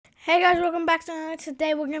Hey guys, welcome back to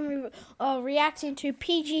today. We're going to be reacting to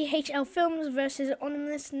PGHLFLIMS versus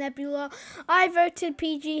Anonymous Nebula. I voted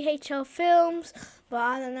PGHLFLIMS, but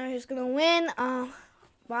I don't know who's going to win. But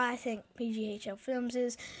I think PGHLFLIMS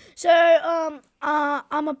is. So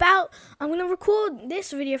I'm going to record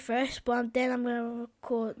this video first, but then I'm going to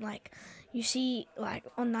record, like, you see, like,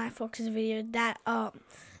 on Nightfox's video, that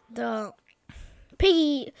the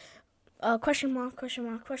Piggy question mark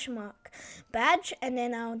badge, and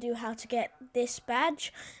then I'll do how to get this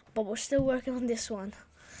badge, but we're still working on this one.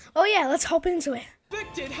 Oh yeah, let's hop into it.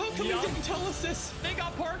 Victor, how come you didn't tell us this? They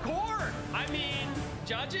got parkour. I mean,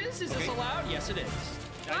 judges, is this allowed? Yes, it is.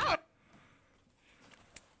 Wow.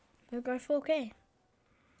 We'll go 4K.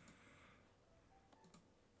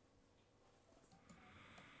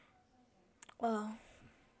 Well.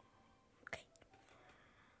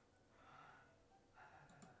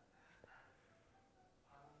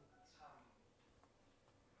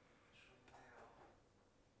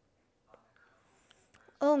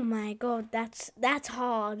 Oh my god, that's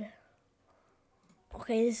hard.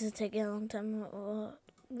 Okay, this is taking a long time.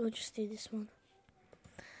 We'll just do this one.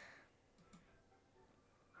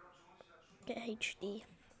 Get HD.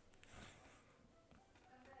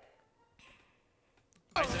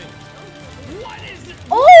 What is it?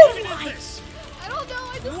 Oh my! I don't know.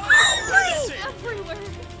 I just What? everywhere.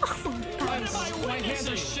 Oh My hands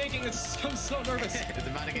are shaking. I'm so nervous. It's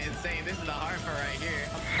about to get insane. This is the hard part right here.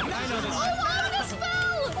 I know this. Oh, this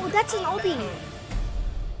fell. Oh, that's an obby.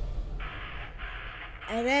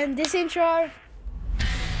 And then this intro.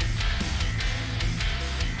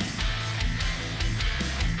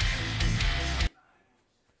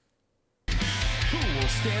 Who will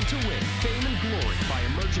stand to win fame and glory by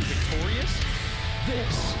emerging victorious?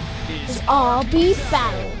 This is RB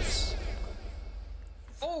Battles.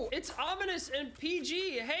 Oh, it's Ominous and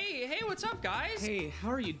PG. Hey, what's up, guys? Hey, how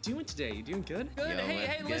are you doing today? You doing good? Good. Yo,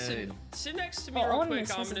 Hey, what's listen. good? Sit next to me Oh, real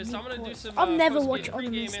Ominous quick, is a Ominous. big I'm gonna do boy. some I'll never post-game watch pre-game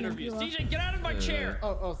Ominous interviews. Nebula. DJ, get out of my chair.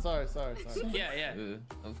 Sorry. Yeah.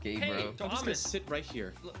 Okay, Hey, bro. so I'm just gonna Ominous, sit right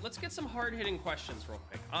here. let's get some hard-hitting questions real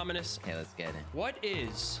quick. Ominous, Okay, let's get it. what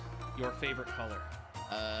is your favorite color?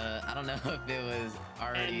 I don't know if it was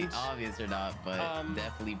already And, obvious or not, but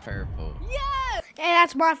definitely purple. Yes. Hey,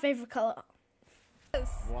 that's my favorite color.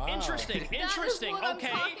 Wow. Interesting. what I'm Okay,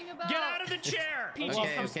 talking about. get out of the chair. PG,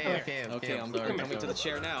 Okay, come here. Okay, I'm sorry. coming to the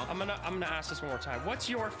chair now. I'm gonna ask this one more time. What's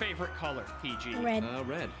your favorite color, PG? Red.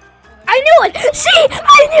 Red. I knew it! See?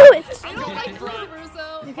 I knew it! I don't like blue,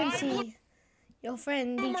 Russo. You can see your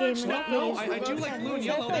friend DJ Monopoly. No, I do like blue and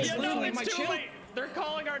yellow. That's Yeah, no, literally it's my too channel. late. They're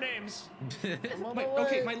calling our names.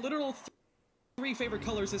 My literal three favorite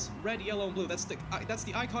colors is red, yellow, and blue. That's the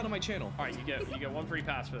icon of my channel. All right, you get one free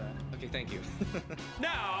pass for that. Okay, thank you.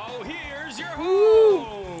 Now here's your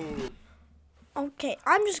host. Okay,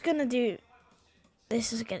 I'm just gonna do.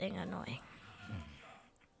 This is getting annoying.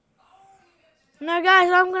 No,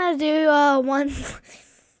 guys, I'm gonna do one.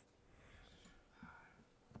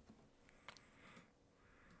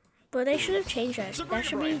 But they should have changed that. That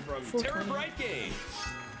should be from full Terror 20. Bright Game.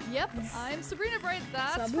 Yep, I'm Sabrina Bright.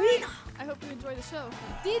 That's Sabrina. right. I hope you enjoy the show.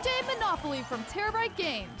 DJ Monopoly from Terabyte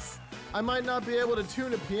Games. I might not be able to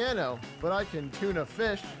tune a piano, but I can tune a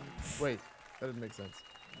fish. Wait, that doesn't make sense.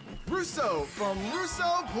 Russo from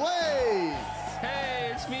Russo Plays.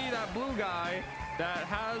 Hey, it's me, that blue guy that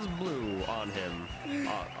has blue on him.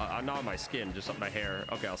 Not on my skin, just on my hair.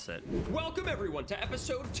 Okay, I'll sit. Welcome everyone to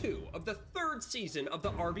episode 2 of the 3rd season of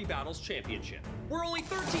the RB Battles Championship. We're only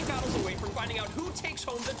 13 battles away from finding out who takes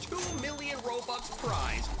home the 2 million Robux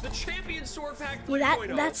prize, the Champion Sword Pack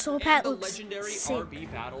 3.0, that sword and pack the looks legendary sick.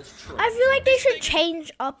 RB Battles trophy. I feel like they should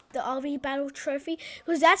change up the RV Battle Trophy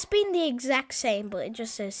because that's been the exact same, but it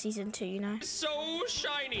just says Season 2, you know? So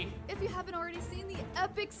shiny. If you haven't already seen the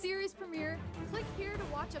epic series premiere, click here to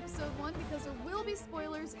watch episode 1 because there will be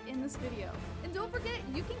spoilers in this video. And don't forget,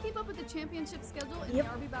 you can keep up with the championship schedule in the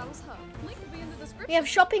RB Battles Hub. Link will be in the description. We have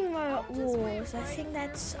Shopping Wars. I think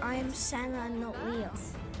that's I Am Santa and not Leo.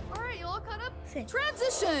 Alright, you all caught up? Sick.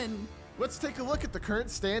 Transition! Let's take a look at the current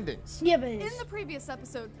standings. Yeah, but it In is. the previous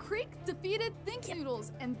episode, Creek defeated Think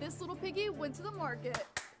Noodles, and this little piggy went to the market.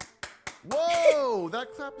 Whoa,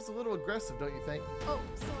 that clap is a little aggressive, don't you think? Oh,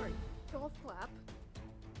 sorry. Golf clap.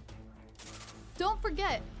 Don't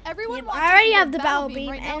forget, everyone Yep, watching I already can have get the Battle Beam Beam,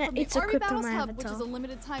 right now and from the it's RB equipped on Battles my Hub, which is avatar. a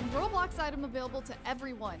limited time Roblox item available to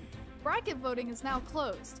everyone. Bracket voting is now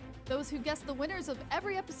closed. Those who guess the winners of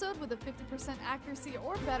every episode with a 50% accuracy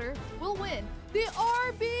or better will win the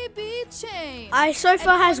RBB chain. I so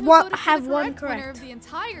far Anyone has who one voted for have the one Winner correct. of the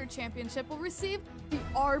entire championship will receive the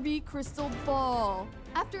RB Crystal Ball.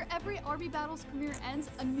 After every RB Battles premiere ends,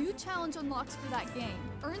 a new challenge unlocks for that game.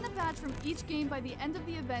 Earn the badge from each game by the end of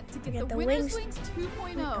the event to get Get the the Winner's wings. Wings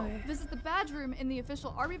 2.0. Visit the badge room in the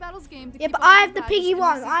official RB Battles game to Yeah, keep but up I with have the badges piggy and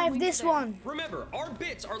one. receive I the have wings this there. one. Remember, our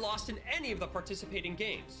bits are lost in any of the participating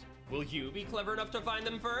games. Will you be clever enough to find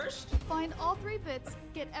them first? Find all 3 bits,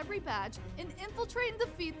 get every badge, and infiltrate and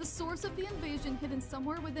defeat the source of the invasion hidden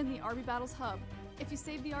somewhere within the RB Battles hub. If you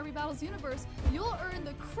save the RB Battles universe, you'll earn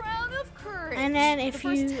the Crown of Courage. And then The if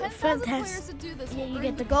first you 10,000 players to do this yeah, will you earn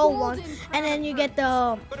get the gold one, golden Crown and then of you get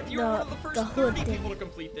Courage. But if you're one of the first hood 30 thing. people to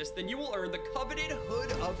complete this, then you will earn the coveted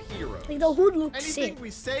Hood of Heroes. Like the hood looks Anything sick.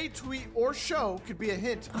 we say, tweet, or show could be a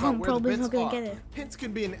hint about I'm where the probably bits not gonna are. get it. Hints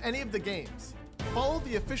can be in any of the games. Follow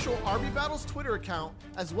the official RB Battles Twitter account,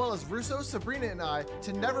 as well as Russo, Sabrina, and I,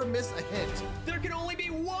 to never miss a hint. There can only be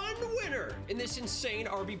one winner in this insane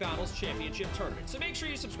RB Battles Championship tournament. So make sure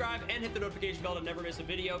you subscribe and hit the notification bell to never miss a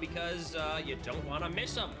video because you don't want to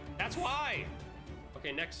miss them. That's why.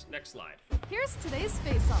 Okay, next slide. Here's today's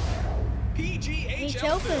face-off.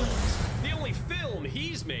 PGHL Films. The only film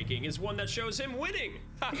he's making is one that shows him winning.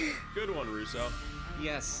 Ha, good one, Russo.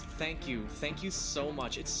 Yes, thank you. Thank you so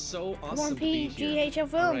much. It's so Come awesome on, to be here. PGHL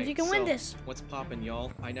Films. Alright, You can win so, this. What's poppin',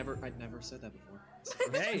 y'all? I never said that before.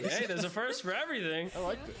 Hey, there's a first for everything. I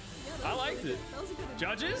liked it. I liked it. That was a good one.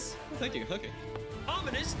 Judges? Thank you. Okay.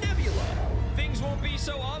 Ominous Nebula. Things won't be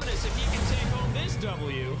so ominous if he can take home this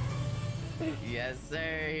W. Yes,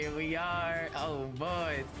 sir. Here we are. Oh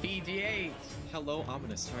boy, it's PGH. Hello,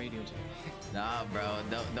 Ominous. How are you doing today? Nah, bro.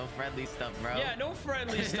 No friendly stuff, bro. Yeah, no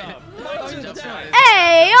friendly stuff. Don't Mine's jump on it.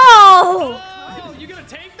 Hey, oh! Oh, you gonna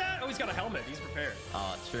take that? Oh, he's got a helmet. He's prepared.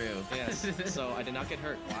 Oh, true. Yes. So I did not get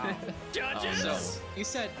hurt. Wow. Judges. Oh, So you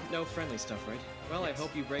said no friendly stuff, right? Well, I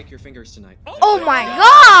hope you break your fingers tonight. Oh my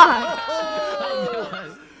god!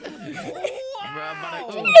 Oh, bro, I'm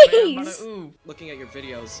about to ooh. Jeez. I'm about to ooh. Looking at your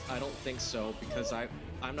videos, I don't think so because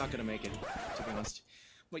I'm not gonna make it, to be honest.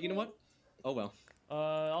 But you know what? Oh well.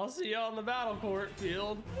 I'll see you on the battle court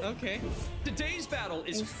field. Okay. Today's battle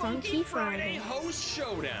is It's Funky Funky Friday Friday. Host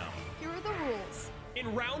Showdown. Here are the rules.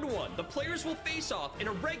 In round 1, the players will face off in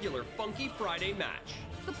a regular Funky Friday match.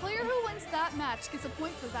 The player who wins that match gets a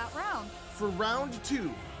point for that round. For round 2,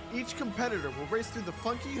 each competitor will race through the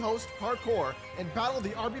Funky Host parkour and battle the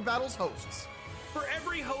RB Battles hosts. For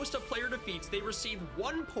every host a player defeats, they receive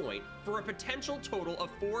 1 point for a potential total of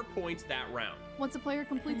 4 points that round. Once a player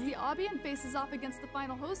completes the obby and faces off against the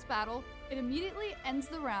final host battle, it immediately ends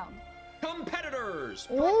the round. Competitors,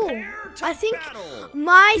 Oh, prepare to I think battle!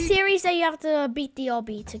 my theory is that you have to beat the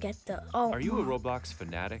obby to get the. Oh. Are you a Roblox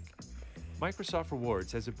fanatic? Microsoft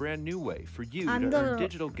Rewards has a brand new way for you to And, earn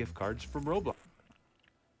digital gift cards from Roblox.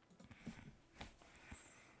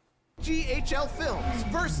 PGHL Films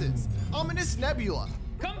versus Ominous Nebula.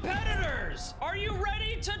 Competitors, are you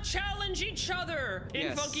ready to challenge each other in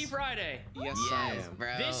Yes. Funky Friday? Yes, I Yes, am.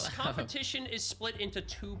 bro. This competition is split into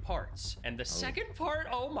 2 parts. And the second part,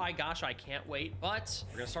 oh my gosh, I can't wait. But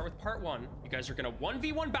we're gonna start with part 1. You guys are gonna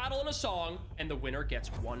 1v1 battle in a song, and the winner gets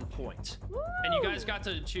 1 point. And you guys got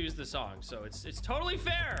to choose the song, so it's totally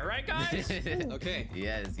fair, right guys? Okay.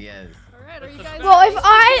 Yes, yes. All right, are you guys Well, if ready?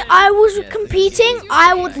 I was Yes, competing, yes,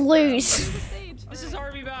 I yes, would yes, lose. To the stage. This is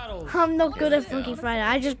RB Battles. I'm not good at Yeah. Funky Friday.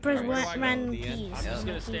 I just press Alright, where do I go? random The end? keys. I'm just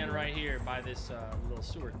gonna stand right here by this little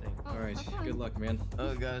sewer thing. Oh, All right. have fun. Good luck, man.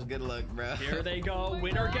 Oh gosh, good luck, bro. Here they go.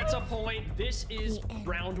 Winner gets a point. This is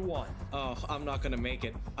round 1. Oh, I'm not gonna make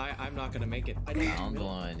it. I'm not gonna make it. I need to Round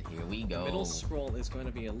 1. Here we go. Middle scroll is going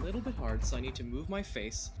to be a little bit hard, so I need to move my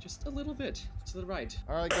face just a little bit to the right.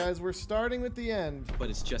 All right, guys, we're starting with the end. But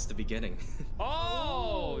it's just the beginning.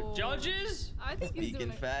 Oh, judges? I think he's doing,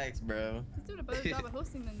 Speaking facts, bro. he's doing a better job at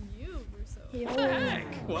hosting than you, Russo. What the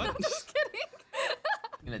heck? What? Just kidding.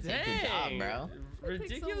 I'm gonna take your job, Dang. bro.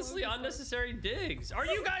 Ridiculously unnecessary digs. Are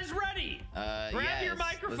you guys ready? Grab Yes, your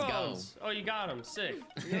let's go. microphones. Oh, you got them. Sick.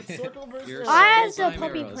 Circle versus You're I have Circles, the I'm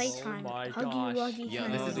puppy arrows. playtime. Oh my Huggy gosh. Wuggy. Yo,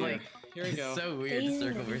 time. this Oh, is dear. like Here we go. so weird. The Daisy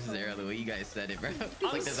circle Daisy. versus arrow, the way you guys said it, bro. It's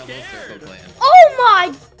I'm like there's a whole scared. circle plan. Oh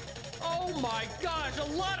my! Oh my gosh, a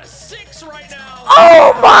lot of 6 right now.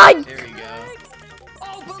 Oh my! There we go.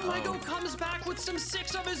 Oh, but Lego comes back with some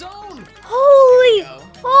 6 of his own. Holy! Go.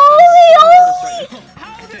 Holy!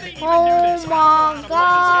 How did they even Oh do this? my I'm not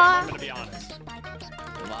God. gonna play this game, I'm gonna be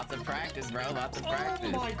honest. Lots of practice, bro. Lots of Oh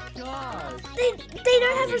practice. my gosh. They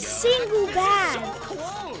don't have we a go. single So bag.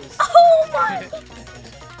 close. Oh my!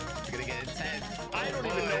 It's gonna get intense. I don't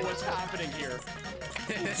even know what's happening here.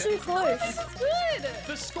 It's too close. That's good.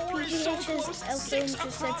 The score is so close. 6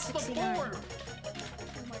 across the 69. board. Oh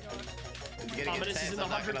my gosh. It's gonna get Ominous is tense, in the I'm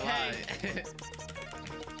not gonna 100K.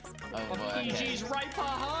 lie. Oh boy. PG's right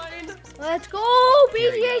behind. Let's go,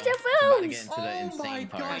 Here we go. PGHLFLIMS! About to get into the Oh insane my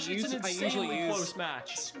part. gosh, it's an I usually insanely use- close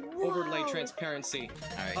match. Overlay transparency.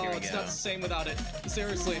 Alright, Oh, here we it's go. not the same without it.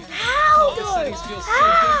 Seriously. How, The though? settings feel so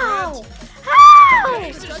How? different. How?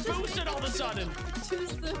 This is boosted all of a sudden.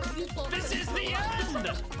 Choose the default. This is the end.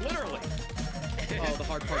 Literally. Oh, the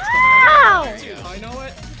hard part's How? coming. I know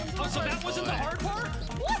it. Oh, so that wasn't the hard part?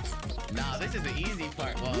 Nah, this is the easy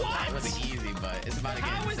part. Well, it wasn't easy, but it's about to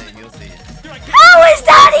How get is insane. You'll see. Dude, I How is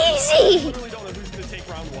that easy? really don't know who's gonna take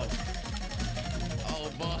round one.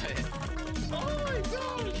 Oh boy. Oh my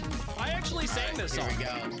gosh. I actually sang this Here song. we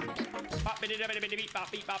go. Bop, beep,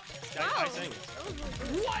 bop, beep, bop. I sang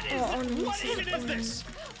this. What is Oh, this? What even is this?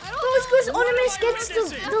 Oh, it's because Onimus am I gets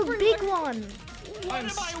witnessing? the big one. What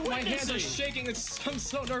am I My hands are witnessing? shaking. I'm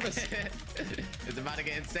so nervous. It's about to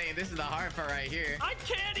get insane. This is the hard part right here. I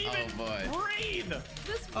can't even Oh, boy. breathe.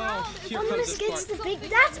 This Oh, round is here comes Onimus this gets part. the big.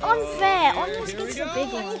 That's unfair. here Onimus we gets the go.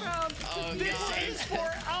 big one. round. Oh This god. is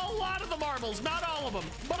for a lot of the marbles. Not all of them,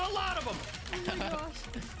 but a lot of them. Oh my gosh.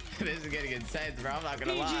 This is getting intense, bro. I'm not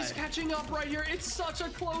gonna lie. PG's catching up right here. It's such a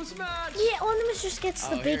close match. Yeah, Onimus just gets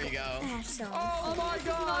the Oh, big here you go. one. That's so Oh my This is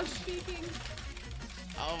not gosh. speaking.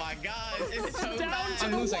 Oh my god. It's so down fast. to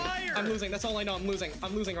I'm the losing. wire. I'm losing. That's all I know. I'm losing.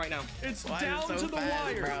 I'm losing right now. It's Why is it down so to the fast,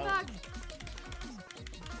 wire. bro? Back.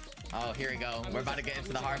 Oh, here we go. We're about to get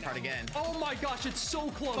into the hard part again. Oh my gosh, it's so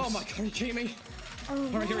close. Oh my god, are you kidding me? All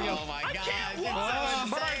right, here we go. Oh my I god. can't It's walk,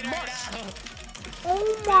 so but I insane right must. now. Oh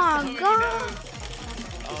my So god. many moves.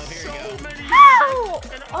 Oh, here So we go. many. How?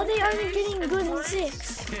 Are they only getting good in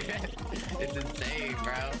 6? It's insane,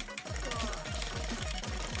 bro.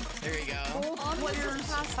 Here we go.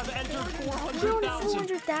 Players have entered We're on 400,000.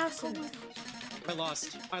 400,000. I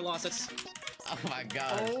lost. I lost. It's. Oh my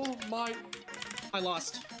god. Oh my. I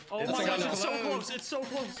lost. Oh It's my so gosh, it's so close. close. It's so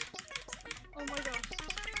close. Oh my gosh.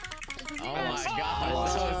 This is Oh the my end.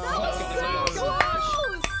 god. So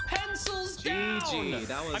close. Pencils down. GG.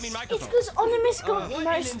 That was. I mean, It's microphone. because Onimus got What an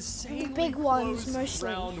most insanely big ones close mostly.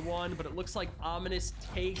 round one, but it looks like Ominous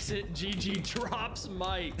takes it. GG drops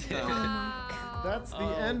Mike. Wow. That's the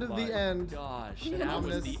Oh end of my the end. Gosh, Yeah. that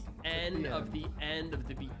was Ominous the end the of end. the end of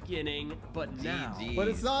the beginning, but now GG. But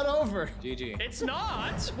it's not over. GG. it's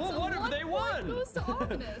not. Well, So what if they 1 won? point goes to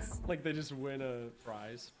Ominous. Like they just win a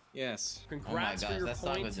prize. Yes. Oh my Congrats for gosh, your that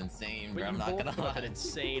song point. was insane, But bro. I'm you not both gonna put up lie. an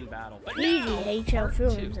insane battle. But now, PGHL part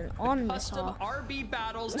Films two. and Onimus Custom are RB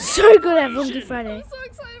battles. so good at Funky Celebration. Friday. I'm so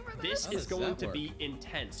excited for this. This How is does going that to work? be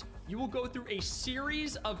intense. You will go through a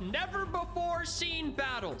series of never before seen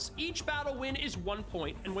battles. Each battle win is 1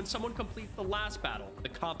 point, and when someone completes the last battle, the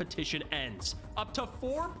competition ends. Up to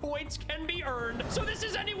 4 points can be earned. So this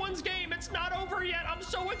is anyone's game. It's not over yet. I'm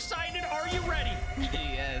so excited. Are you ready?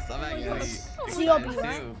 Yes, I'm actually. It's the obby, excited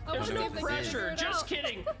right? too. I There's wanna no see if they can figure pressure. it Just out.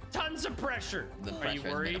 kidding. Tons of pressure. The Are you pressure has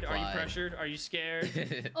been worried? Are you applied. pressured? Are you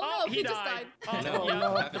scared? Oh no, he just died. died. Oh, No, yeah,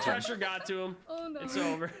 no. the pressure got to him. Oh no. It's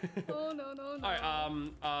over. Oh no, no, no.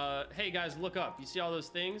 All right, hey guys, look up. You see all those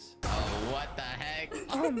things? Oh, what the heck?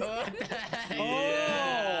 Oh, What the heck?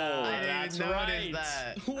 Yeah, I didn't that's even notice right.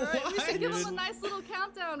 that. All right, we should give him a nice little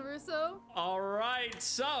countdown, Russo. All right,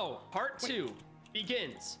 so part 2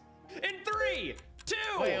 begins in 3, 2,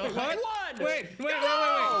 Wait, what? 1. Wait. Go!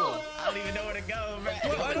 I don't even know where to go,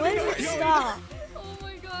 bro. Where does it start? Oh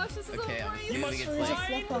my gosh, this is Okay, a I'm race. assuming must it's There's a like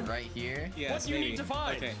flip-up. right here. Yes. What do you maybe. need to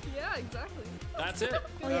find? Okay. Yeah, exactly. That's it.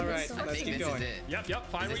 Oh, yeah, All this right. is I Let's think keep this going. is it.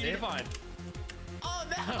 Yep, find Is what this you need it? to find. Oh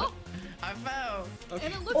no! I fell.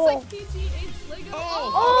 And it looks Oh. like PGH Lego.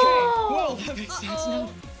 Oh. Okay. Well, that makes sense Uh-oh. now.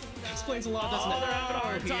 That explains a lot, Oh, doesn't they're it? having a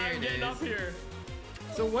hard Here time it getting is. up here.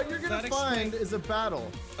 So what you're gonna That find explains- is a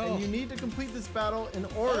battle, Oh. and you need to complete this battle in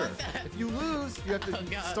order. If you lose, you have to Oh,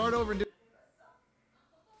 God. start over and do.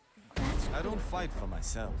 I don't fight for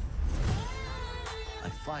myself. I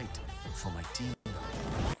fight for my team.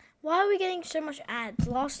 Why are we getting so much ads?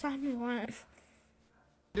 Last time we weren't.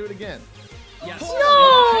 Do it again. Yes.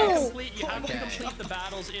 No! You have to Okay. complete the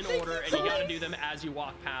battles in order, and you gotta do them as you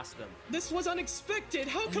walk past them. This was unexpected.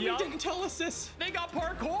 How come Yup. you didn't tell us this? They got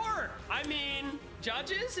parkour! I mean,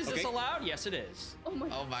 judges, is this Okay. allowed? Yes, it is. Oh my.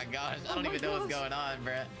 Oh my gosh, I don't my even know what's gosh. going on,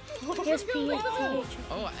 bruh. Here's Whoa.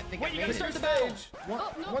 Oh, I think Wait, I you made gotta it. start the battle. One,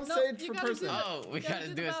 Oh, no, one no, stage you per gotta person. do Oh, we gotta gotta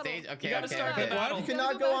do do the a battle. stage? Okay, You gotta okay, start the okay. battle. You Gotta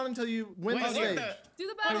cannot go go back. on until you win Wait, the you stage. have Do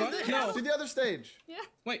the battle. what? Do the No. battle. Do the other stage. Yeah.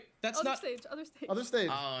 Wait, that's Other not. stage. Other stage. Other stage.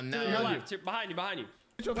 Oh To no. your Behind you. left, behind you, behind you.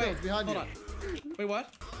 PGHL Wait, Films behind hold you. on. Wait,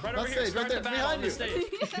 what? Right That over here, stage, start right the there, battle behind on the you. stage.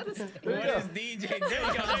 Yeah, the stage. There What you go. is DJ doing? There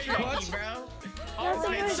you go, there you go. Freaky, bro. All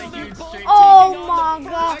right, It's so a they're huge both- streak. Oh my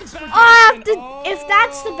god. I have to. If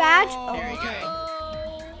that's the badge. Here Oh. you go.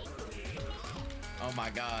 Oh. Oh my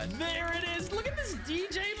god. There it is. Look at this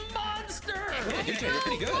DJ DJ, you're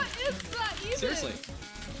pretty good. What is that even? Seriously.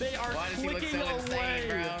 They are Why does he look clicking so insane, away.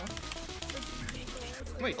 bro?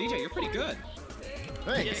 Wait, DJ, you're pretty good.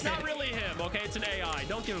 Thanks. It's not really him, okay? It's an AI.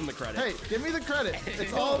 Don't give him the credit. Hey, give me the credit.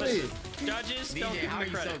 It's all me. Judges, don't DJ, give how him are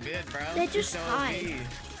the you so credit. good, bro? They're You're just so high. OP.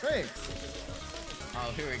 Thanks.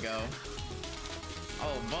 Oh, here we go.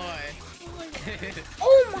 Oh boy.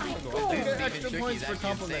 Oh my You god. get Steven extra Tricky's points for actually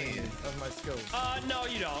complimenting me insane. of my skills. No,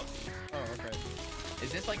 you don't. Oh, okay.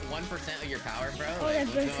 Is this like 1% of your power, bro? Oh, Like, they're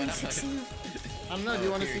what's both going in on? 16. I don't know. Do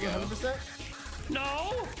you want to here see we go. 100%?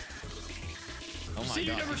 No! Oh my See, you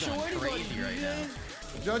god, never he's show going anybody. crazy right now.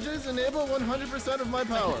 Judges enable 100% of my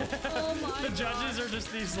power. Oh my The judges are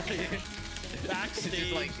just these like It's backstage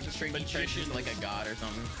just like Tricky magicians. Trick like a god or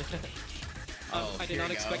something. Oh, I did here not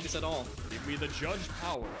we go. expect this at all. Give me the judge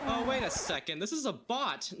power. Oh, wait a second. This is a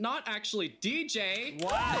bot, not actually DJ.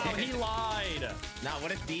 Wow, he lied. Now,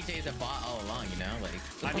 what if DJ is a bot all along, you know? Like,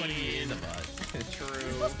 I what if he mean- is a bot?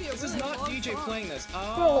 True. Must be a This is really not long DJ song. playing this. Bro,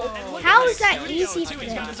 Oh. And look how at is his that studio, easy too. to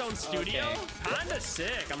He's got do? his own studio. Okay. Kinda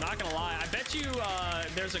sick. I'm not gonna lie. I bet you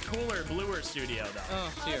there's a cooler, bluer studio though.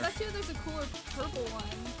 Oh, I dear. bet you there's a cooler purple one.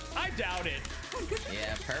 I doubt it.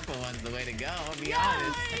 Yeah, purple one's the way to go, I'll be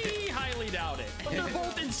honest. I highly doubt it. But they're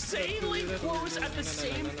both insanely close at the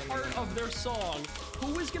same part of their song.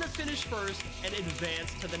 Who is gonna finish first and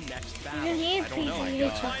advance to the next battle? You can hear I don't know.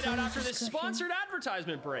 PGHLFLIMS Find out after this discussion. sponsored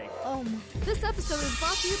advertisement break. Oh my. This episode is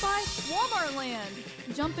brought to you by Walmart Land.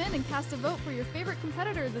 Jump in and cast a vote for your favorite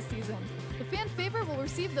competitor this season. The fan favorite will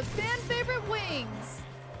receive the fan favorite wings.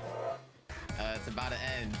 It's about to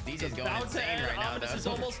end. DJ's going About to insane end. right now, Ominous is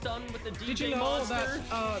though. almost done with the DJ Did you know monster.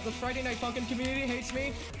 that the Friday Night Funkin' community hates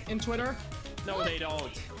me in Twitter No, they don't. No, they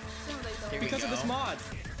don't. Here we because of go. this mod?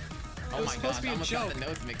 Oh was my supposed to gosh, be I a almost got joke. the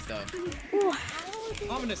notes mixed up.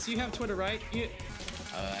 Ominous, you have Twitter, right?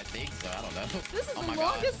 I think so, I don't know. This is Oh the my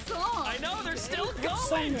god. longest song. I know, they're still song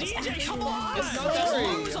going. is DJ, actually come on. It's not Just sorry.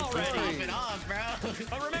 lose I'm already. sorry. Pop it off, bro.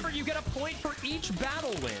 But remember, you get a point for each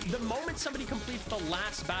battle win. The moment somebody completes the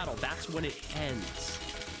last battle, that's when it ends.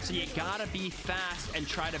 So you gotta be fast and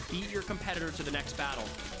try to beat your competitor to the next battle.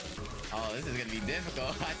 Oh, this is gonna be difficult.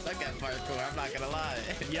 I suck at parkour, I'm not gonna lie.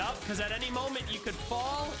 Yup, because at any moment you could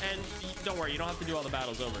fall, and don't worry, you don't have to do all the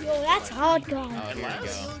battles over. Yo, that's hard, guys. Oh, here we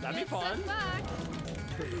go. That'd be Get fun. sent back.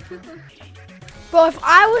 Bro, if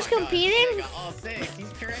I was Oh my gosh, competing, I got all six. He's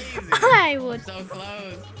crazy. I would. So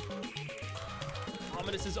close.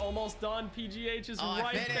 Ominous is almost done. PGH is Oh, I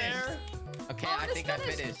right finished. there. Okay, I Ominous think I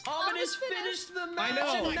finished. finished. Ominous finished. finished the I match.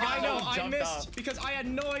 know, Oh my God, I know, I jumped missed off. because I had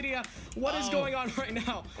no idea what is Oh. going on right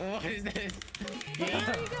now. What is this? There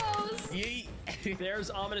he goes. Yeet.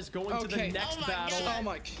 There's Ominous going to the Okay. next Oh my battle. God. Oh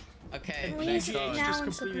my. Okay. We nice. sit PGH down, just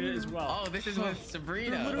completed it as Sabrina. well. Oh, this is with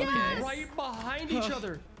Sabrina. They're literally Okay. right behind each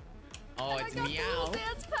other. Oh, And it's I got the meow. little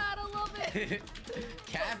dance pad. I love it.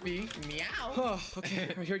 Cappy, meow. Oh, okay, all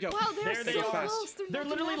right, here we go. Wow, they're There they so are. close. They're not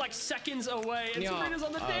literally gonna- like seconds away, and Yeah. Sabrina's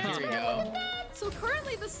on the Oh, dance here we floor. go. So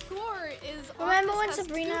currently the score is. Remember Ominous when has 2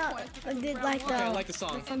 Sabrina points because of did round like one. Okay, I the like the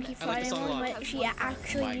song. Funky I like Friday the song a one lot. where she Oh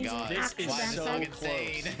actually my used god. an This actual is Why dance is so song pad.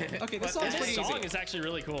 insane? Okay, this But song's this pretty song easy. is actually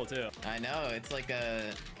really cool too. I know, it's like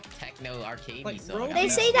a techno arcadey Like, song. Roby They I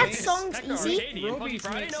say know. that makes song's Techno easy. Arcadian, Funky Roby's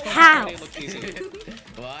Friday, makes no Funky way. How? Friday look easy.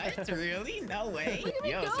 What? Really? No way. Look at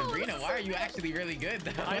me Yo, go. Sabrina, This is why are so you good. actually really good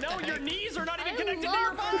though? I What know the your heck? knees are not even I connected to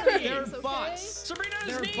your love body. They're okay? bots. Sabrina's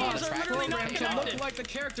They're knees bots are literally not programmed to look connected. like the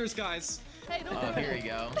characters, guys. Hey, don't Oh, do here it. we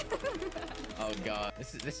go. Oh god,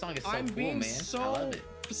 this song is so I'm cool, being man. I so love it.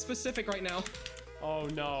 specific right now. Oh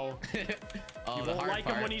no. Oh, You the won't hard like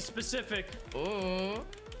part. him when he's specific. Ooh.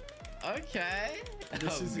 Okay.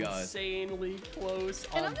 This oh is god. insanely close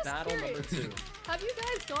And on I'm just battle curious. number 2. Have you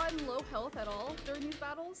guys gotten low health at all during these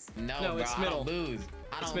battles? No, No, bro, it's I middle. don't lose.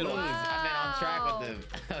 I It's don't middle. lose. I've been on track with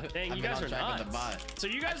the. Dang, I've you been guys on are track nuts. with the bot. So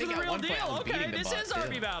you I guys are think the at real one point I deal. was Okay, beating the this bot, is too.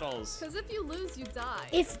 RB battles. Because if you lose, you die.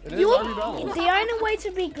 If It is you, RB battle. the only way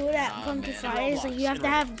to be good at Aw, Funky man. Friday is like you have to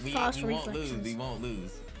have We fast won't lose. We reflexes. won't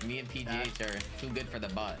lose. Me and PGH are too good for the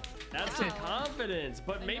bot. That's some confidence,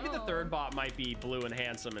 but I maybe the know. third bot might be blue and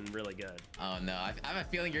handsome and really good. Oh no, I have a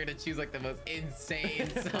feeling you're gonna choose like the most insane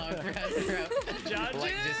song for us, bro. Judges?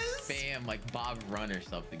 Like just spam like Bob Run or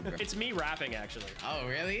something, bro. It's me rapping, actually. Oh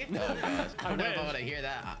really? Oh gosh. I don't know if I wish. want to hear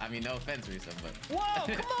that. I mean, no offense, Russo, but.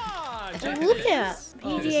 Whoa, come on! And Judges. look at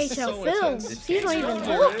Oh, this is so PGHLFLIMS. intense. He's not even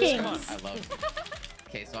so talking. intense. I love it.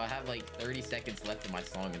 Okay, so I have like 30 seconds left in my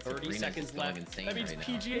song, and 30 Sabrina's seconds just going left. insane That means right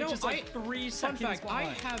now. PGH You know, is like 3 Fun seconds fact, I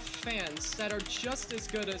behind. have fans that are just as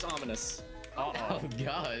good as Ominous. Oh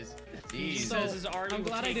gosh. He Jeez. says is already I'm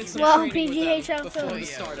glad I did some Well, training with them PGHL before films. we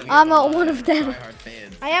started. I'm not one of them. Diehard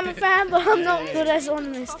fans. I am a fan, but I'm not good as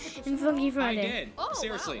Ominous in Funky I Friday. did. Oh,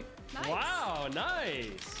 Seriously. wow. Nice. Wow, nice.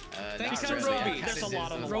 Thanks not to really. Roby. There's a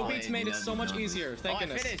lot on the Roby's made it so much easier. Thank I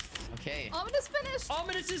goodness. finished. Okay. Ominous finished.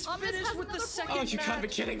 Ominous is Ominous finished has with the another second Oh, you match. gotta be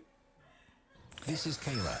kidding. This is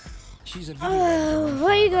Kayla. She's a video Oh, editor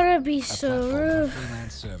why you on gotta be a so platform for rude?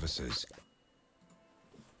 freelance services.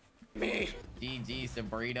 Me. GG,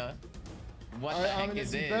 Sabrina. What All the right, heck Ominous,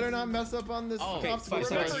 is you this? better not mess up on this. Okay, obstacle. 5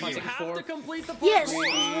 seconds. Remember, you have to complete the parkour. Yes.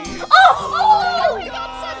 Oh, he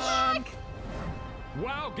got sent back.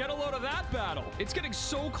 Wow, get a load of that battle. It's getting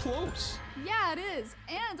so close. Yeah, it is.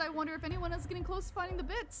 And I wonder if anyone is getting close to finding the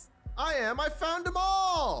bits. I am. I found them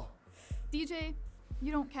all. DJ,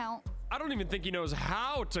 you don't count. I don't even think he knows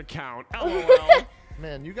how to count. LOL.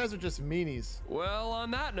 Man, you guys are just meanies. Well, on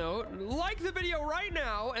that note, like the video right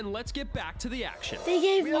now, and let's get back to the action. They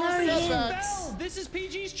gave We no all said hints. that. Bell, this is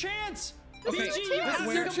PG's chance. Okay, PG, you have This is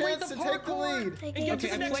to your complete chance the to take the parkour lead. They and gave get to Okay,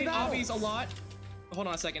 the I next played battle. obbies a lot. Hold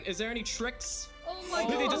on a second. Is there any tricks? Oh my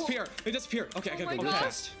They god. disappear. They disappear. Okay, I gotta my go really gosh.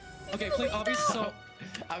 fast. Okay, play obbies. So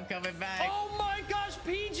I'm coming back. Oh my gosh,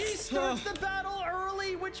 PG starts the battle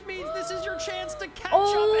early, which means this is your chance to catch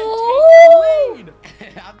Oh. up and take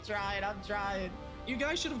the lead. I'm trying. you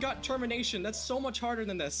guys should have got termination. That's so much harder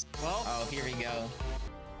than this. Well, Oh, here we go.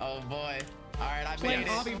 Oh boy. All right, I Playing made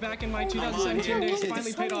it. obby back in my my 2017 God, days what finally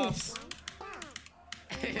is paid this? off.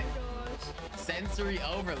 Sensory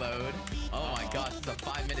overload. Oh my gosh, it's a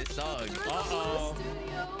 5-minute song. uh-oh.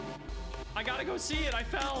 Studio. I gotta go see it. I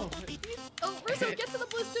fell. Oh, Russo, get to the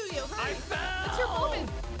blue studio. I Hurry. fell. It's your moment.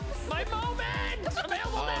 My moment.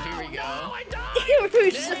 Available Oh, now. here we go. No, I died.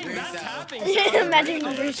 Russo. Dang, that's happening. Imagine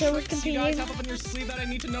Russo was You guys competing. have up in your sleeve that I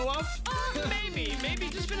need to know of? Maybe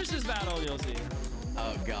just finish this battle and you'll see.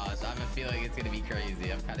 Oh gosh, I have a feeling it's gonna be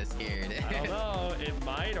crazy. I'm kind of scared. I don't know. It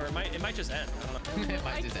might, or it might just end. I don't know. It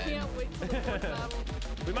might I just end. can't wait for the fourth battle.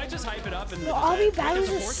 We might just hype it up and. The obby Wait, battles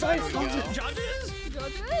there's a are fourth so battle? fun. Judges?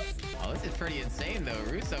 Judges? Oh, this is pretty insane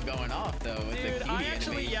though. Russo going off though with Dude, the key I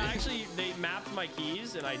actually, animation. they mapped my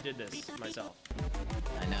keys and I did this myself.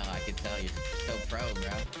 I know, I can tell you're so pro,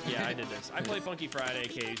 bro. Yeah, I did this. I play Funky Friday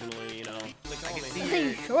occasionally, you know. Like, I can see Are you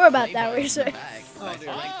your sure about play that, buttons in Russo? the back. Oh, Nice dude.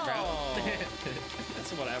 flex, bro.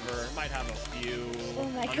 That's whatever. Might have a few. Oh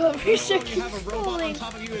my God, Russo When you have a keeps robot on falling.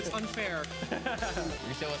 top of you, it's unfair.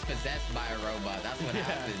 Russo was possessed by a robot. That's what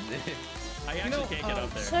happened. I actually can't get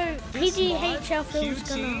up there. So PGHL Films QT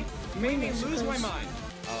gonna made me this lose my because- mind.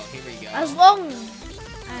 Oh, here we go. as long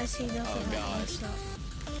as he doesn't Oh, God. mess up.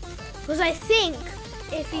 Because I think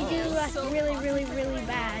if you do like so really, fun. really, really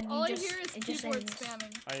bad, All I you just hear is it just keyboard ends.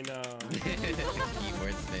 spamming. I know.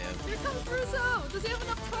 Keyboard spam. Here comes Russo. Does he have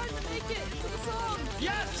enough time to make it into the song?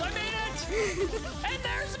 Yes, I made it! And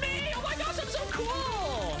there's me! Oh my gosh, I'm so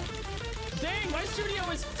cool! Dang, my studio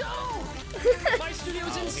is dope! My studio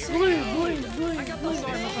is insane! Blue.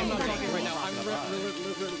 Sorry, I'm not talking right now. I'm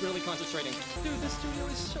really concentrating. Dude, this studio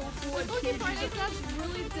is so cool. I Funky Friday Fabs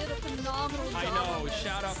really did a phenomenal job. I know, on this.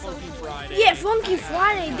 shout out So Funky cool. Friday. Yeah, Funky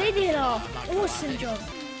Friday, they did a awesome job.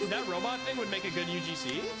 That robot thing would make a good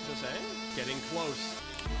UGC, just saying. Getting close.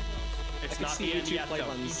 It's can not see the end YouTube yet, though.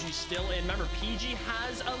 play-buttons. PG's still in. Remember, PG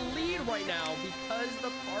has a lead right now because the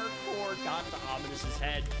parkour got to Ominous's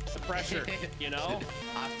head. The pressure, you know?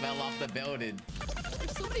 I fell off the building.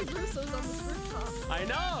 There's so many Russos on this rooftop. I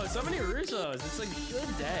know, so many Russos. It's a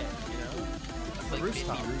good day, you know? It's like 50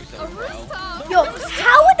 A Russo, bro. rooftop. Yo,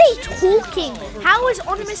 how are they talking? How is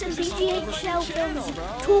Onimus and PGHL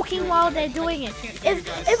Films talking while they're doing it?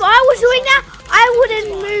 If I was doing that, I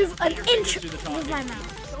wouldn't move an inch with my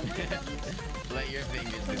mouth. Let your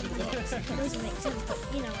fingers do the sauce. It doesn't make sense, but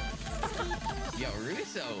you know. Yo,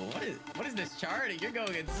 Russo, what is this charting? You're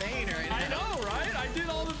going insane right now. I know, right? I did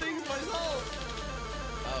all the things myself.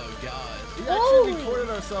 Oh gosh. We Oh. actually recorded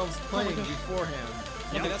ourselves playing beforehand.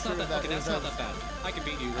 Okay, that's not Sure that. Okay, that's not was that bad. I can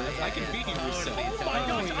beat you. yeah, I can yeah, beat you, totally, Russo. totally. Oh my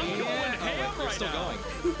gosh, I'm yeah. going Oh, ham wait, we're right still now. going.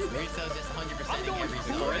 Russo's just 100%ing I'm going every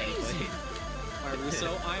zone. crazy. All right, Russo,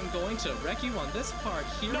 I'm going to wreck you on this part.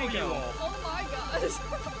 Here No, we you go. won't. Oh my gosh.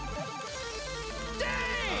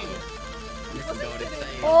 Dang! Russo's going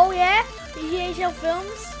insane. Oh yeah, PGHL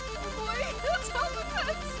Films. Oh boy. That's how the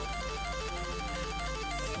pets.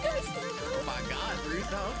 You guys hear Oh that? my god,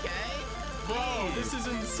 Russo, okay. Bro, this is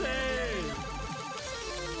insane.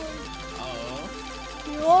 Oh.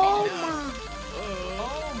 Oh my.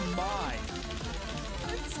 Oh my.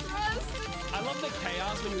 I'm stressed. I love the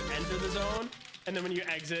chaos when you enter the zone, and then when you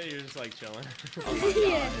exit, you're just like chilling. Oh my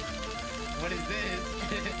Yeah. god. What is this?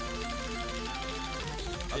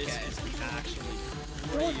 This Okay. is actually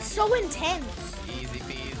Oh, crazy. it's so intense. Easy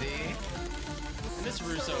peasy. And this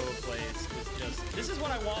Russo place is just, this is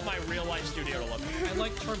what I want my real life studio to look like. I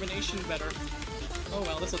like termination better. Oh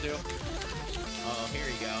well, this'll do. Oh, here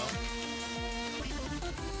we go.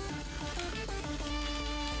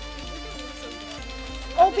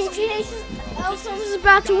 Oh, PGHLFLIMS is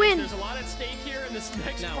about to win. There's a lot at stake here in this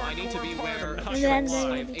next Now, I need to be aware. And then I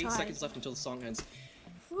they have will be 8 tied. seconds left until the song ends.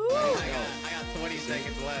 I got 20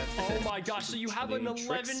 seconds left. Oh my gosh, so you have an 11,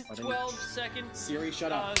 Tricks. 12 second. Siri,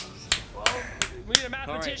 shut up. Well, we need a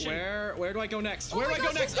mathematician. Alright, where do I go next? Oh Where do my I go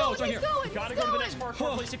gosh, next? he's Oh, it's right going, here. he's You gotta going. go to the next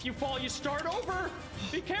parkour place. If you fall, you start over.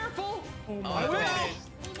 Be careful. Oh my Oh, gosh.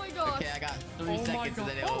 Oh my gosh. Okay, I got 3 Oh my seconds and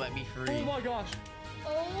then it God. will let me free. Oh my gosh.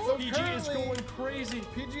 Oh, PG is currently- going crazy.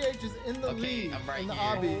 PGH is in the Okay, lead I'm right in the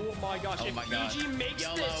here. obby. Oh my gosh. Oh If my gosh. PG makes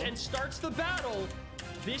YOLO. this and starts the battle,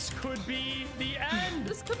 this could be the end.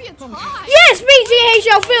 this could be a tie. Yes,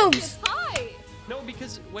 PGHLFLIMS. A tie. No,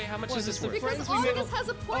 because wait, how much What is is this this, the worth? Because friends we made? August has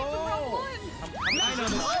a point from round 1. I know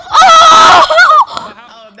this. Oh!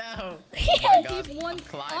 Oh no! Oh my He gosh, won. I'm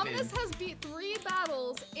climbing. Ominous has beat 3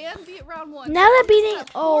 battles and beat round 1. Now they're beating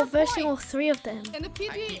At oh 4 versing all points. 3 of them. And if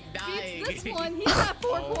PG keep dying. beats this one, he's at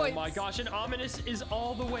 4 Oh points. my gosh, and Ominous is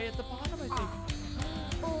all the way at the bottom, I think.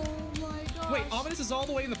 Oh my gosh. Wait, Ominous is all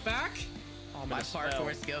the way in the back? My Ominous fell.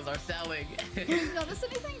 parkour skills are selling. Did you notice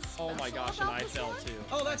anything special Oh my gosh, and about I this fell one? too.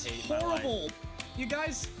 Oh, that's I hate my life. horrible. You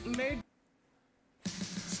guys made.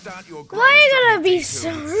 Start your Why are you gonna be growth so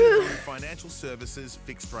with rude? Subaru Financial Services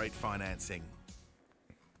fixed rate financing.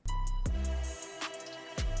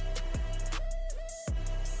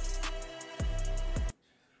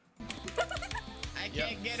 I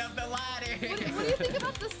can't get up the ladder. What do you think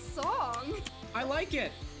about this song? I like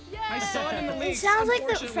it. Yeah. I saw it in the It leaks. sounds like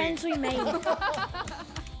the unfortunately. friends we made.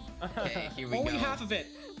 Okay, here we Only go. half of it.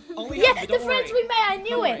 Only Yeah, half of it. the Don't friends worry. we made. I knew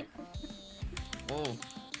Don't it. Whoa.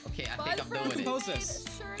 Okay, I Buy think the I'm friends doing we it. Compose made this.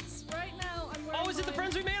 shirts right now. I'm wearing Oh, is it the mine.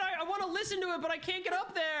 friends we made? I want to listen to it, but I can't get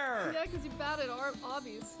up there. Yeah, because you batted our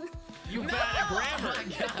obbies. You bad at Oh grammar.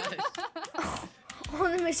 my gosh.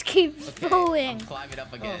 Ominous keeps falling. I'm climbing up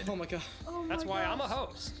Oh, again. oh my god. Oh That's my why I'm a gosh.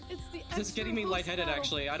 host. It's the This is getting me extra host lightheaded, battle.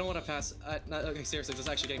 actually. I don't want to pass. Okay, seriously, this is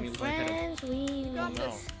actually getting me lightheaded. Friends we Got made.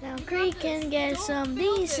 this. Now You Creek got can this. get Don't some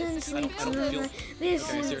feel this. decent If you sleep feel don't feel- tonight. This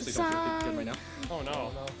Okay, is seriously, the don't feel good song right now. Oh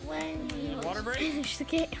no. when you Water break? finish the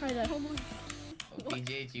game. Hold on. Oh my.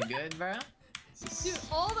 PGH, you good, bro? Dude,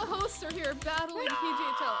 all the hosts are here battling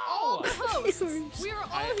PGHL. All the hosts. We are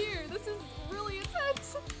all here. This is really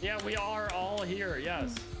intense. Yeah, we are all here.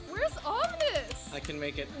 Yes. Where's Omnis? I can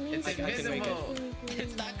make it. It's I can make it. invisible.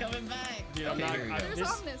 It's not coming back. Dude, I'm Okay, not- here we I- go. Where's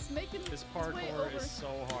this- Omnis? Making This his way parkour over. is so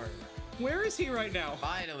hard. Where is he right now?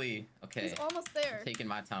 Finally. Okay. He's almost there. Taking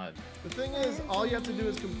my time. The thing is, all you have to do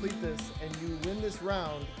is complete this, and you win this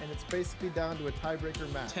round, and it's basically down to a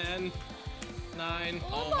tiebreaker match. 10, 9,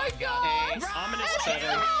 Oh my gosh! Ominous 7,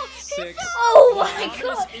 seven. 6, Oh my Ominous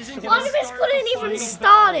god! isn't gonna Ominous start couldn't the even final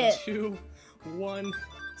start it. 2, 1, 0.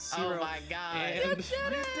 Oh my god. And You did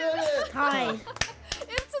it! Did it! Tied.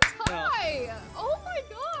 It's a tie! Oh my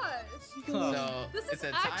gosh! So This is it's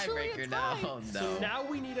a actually a tiebreaker now. tie. Oh So no. now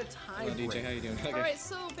we need a Hello, DJ. How tiebreaker. you doing? Okay. Alright,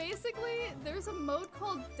 so basically, there's a mode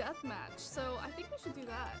called Deathmatch, so I think we should do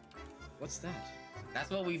that. What's that? That's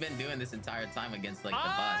what we've been doing this entire time against like the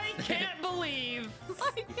I bots. can't believe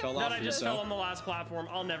Fell that off I just Russo. fell on the last platform.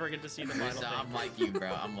 I'll never get to see the final Russo, thing. I'm like you, bro.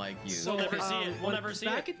 I'm like you. We'll never see it. We'll when- never see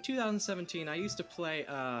back it. in 2017, I used to play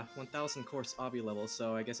 1000 course obby level,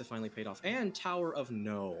 so I guess it finally paid off. And Tower of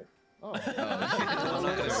No. Oh. I'm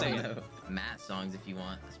not gonna say it. Matt songs if you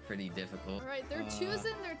want. It's pretty difficult. Alright, they're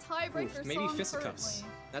choosing their tiebreaker Maybe song Fisticuffs.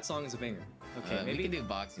 currently. That song is a banger. Okay, We maybe can do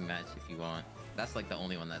boxing match if you want. That's like the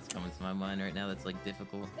only one that's coming to my mind right now that's like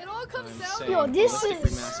difficult. It all comes I'm down saying Yo, this Ballistic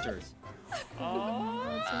is- Remastered.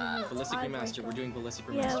 Oh. Ballistic Tiebreaker. Remastered. We're doing Ballistic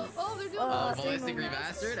Yeah. Remastered. Oh, they're doing Ballistic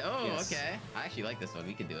Remastered. Remastered? Oh, Yes. okay. I actually like this one.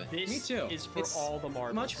 We can do it. This Me too. is for It's all the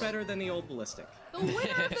marbles. Much better than the old Ballistic. The winner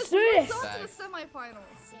of this do moves this. on to Back. the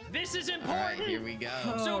semifinals. This is Alright, important. here we go.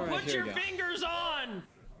 So Alright, put here your we go. fingers on.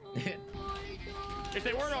 Oh my god. If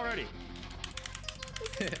they weren't already.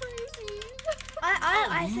 This is crazy.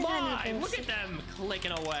 I think I My, know look this. at them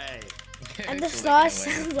clicking away. And the Clicking stars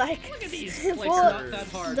away. sound like Look at these for clickers. that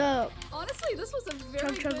hard. the Honestly, this was a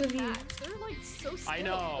very Chug good review. match. They're like so skilled, I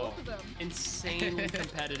know. both of them. Insanely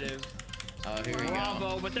competitive. Oh, here we go.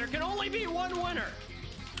 Bravo, but there can only be one winner.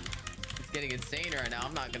 It's getting insane right now.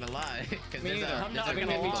 I'm not gonna lie. 'Cause Me there's either. a- I'm there's not a gonna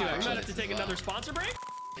me lie. too, We actually. might have to take another sponsor break.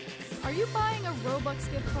 Are you buying a Robux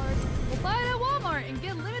gift card? Well, buy it at Walmart and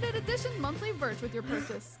get limited edition monthly Verge with your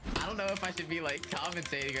purchase. I don't know if I should be like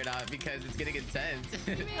commentating or not because it's getting intense. I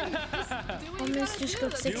mean, just do what you Almost gotta just do.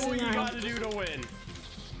 got That's Do what you 69. gotta do to win.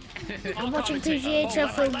 I'm watching commentate.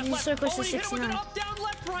 PGHLFLIMS. Left, The left. circles Oh, to he hit it with an 69. up, down,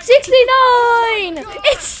 left, right. 69!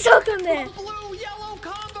 It's stuck on there. Blue, yellow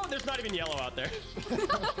combo. They're there's not even yellow out there. A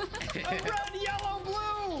red, yellow,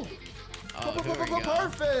 blue. Oh, here we go.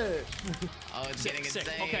 Perfect. Oh, it's getting Sick.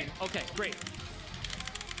 insane. Okay, great.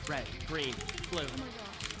 Red, green, blue.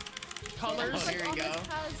 Colors. Oh, here we go.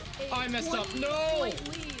 I messed up. No! Lead.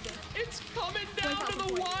 It's coming down to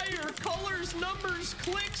the wire. Colors, numbers,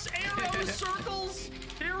 clicks, arrows, circles.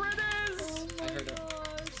 Here it is. Oh my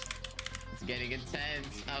gosh. It's getting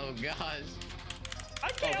intense. Oh gosh. I Oh,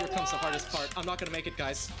 can't here comes the watch. hardest part. I'm not gonna make it,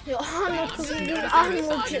 guys. Yo, I'm Noticing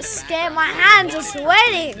just the scared. background My for hands are one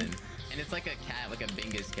sweating. reason. And it's like a cat, like a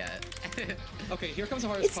Bingus cat. Okay, here comes the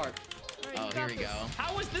hardest part. Oh, here we go.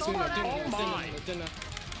 How is this Don't one? worry. Oh my. Dinner.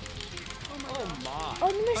 Oh my.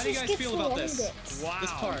 Oh, How do you guys feel about this? Wow.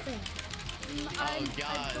 This part. I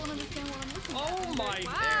God. don't understand what I'm looking at. Oh my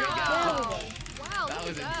Wow. god. Wow, That look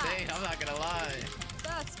was at insane. I'm not gonna lie.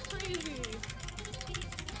 That's crazy.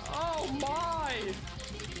 Oh my.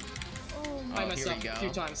 Oh my I Oh, messed here up we a go. few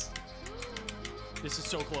times. This is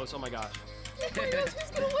so close. Oh my gosh. gosh,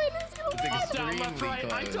 who's gonna win? Who's gonna It's win? like Up, down, left, extremely right.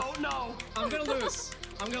 I close. don't know. I'm gonna lose.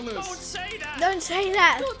 I'm gonna Don't lose. say that. Don't say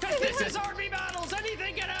that. Because this is RB battles.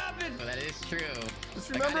 Anything can happen. Oh, that is true.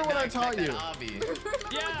 Just remember what I taught you. Yeah.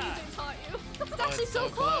 They taught you. That's Oh, actually it's so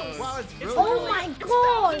so close. close. Wow, it's really Oh my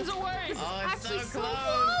god. Thousands away. Oh, it's Actually so so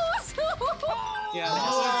close. close. Yeah.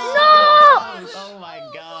 No! Oh my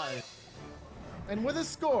god. And with a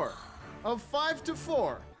score of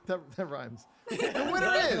 5-4, that rhymes. The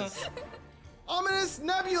winner is Ominous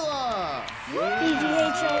Nebula.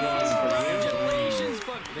 Congratulations,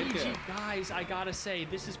 but Thank PG, you. guys, I gotta say,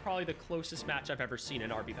 this is probably the closest match I've ever seen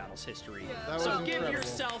in RB Battles history. That So was give incredible.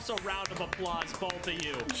 yourselves a round of applause, both of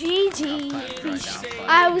you. GG. Insane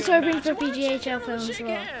I was good hoping match. for Why don't you PGHL gentlemen films as shake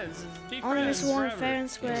well. hands? Be Ominous friends won forever. fair and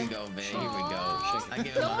Here we square. go, man. Here we go. I give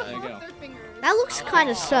him a Don't hug. go. move their fingers. That looks kind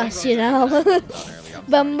of sus, you know. Not early, I'm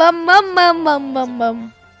Bum bum bum bum bum bum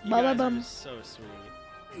bum. You Bum guys bum are bum. just so sweet.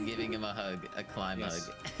 giving him a hug, a climb Yes.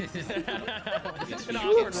 hug. An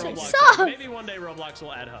awkward Looks like Roblox. suck. hug. Maybe one day Roblox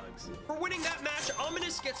will add hugs. For winning that match,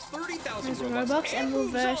 Ominous gets 30,000 There's Robux, Robux and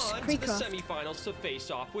moves reverse on to Creek the off. semifinals to face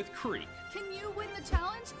off with Creek. Can you win the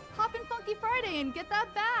challenge? Hop in Funky Friday and get that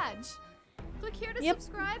badge. Click here to Yep.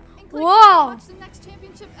 subscribe and click Whoa. here to watch the next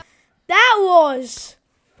championship. That was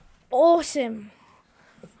awesome.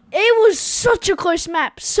 It was such a close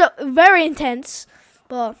map, so very intense,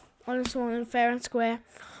 but honest one and fair and square.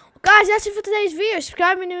 Guys, that's it for today's video.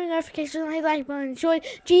 Subscribe and new notifications, hit like button, enjoy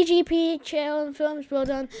PGHLFLIMS, well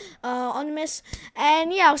done, Anonymous,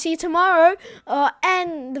 and yeah, I'll see you tomorrow,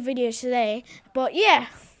 and the videos today. But yeah,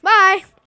 bye.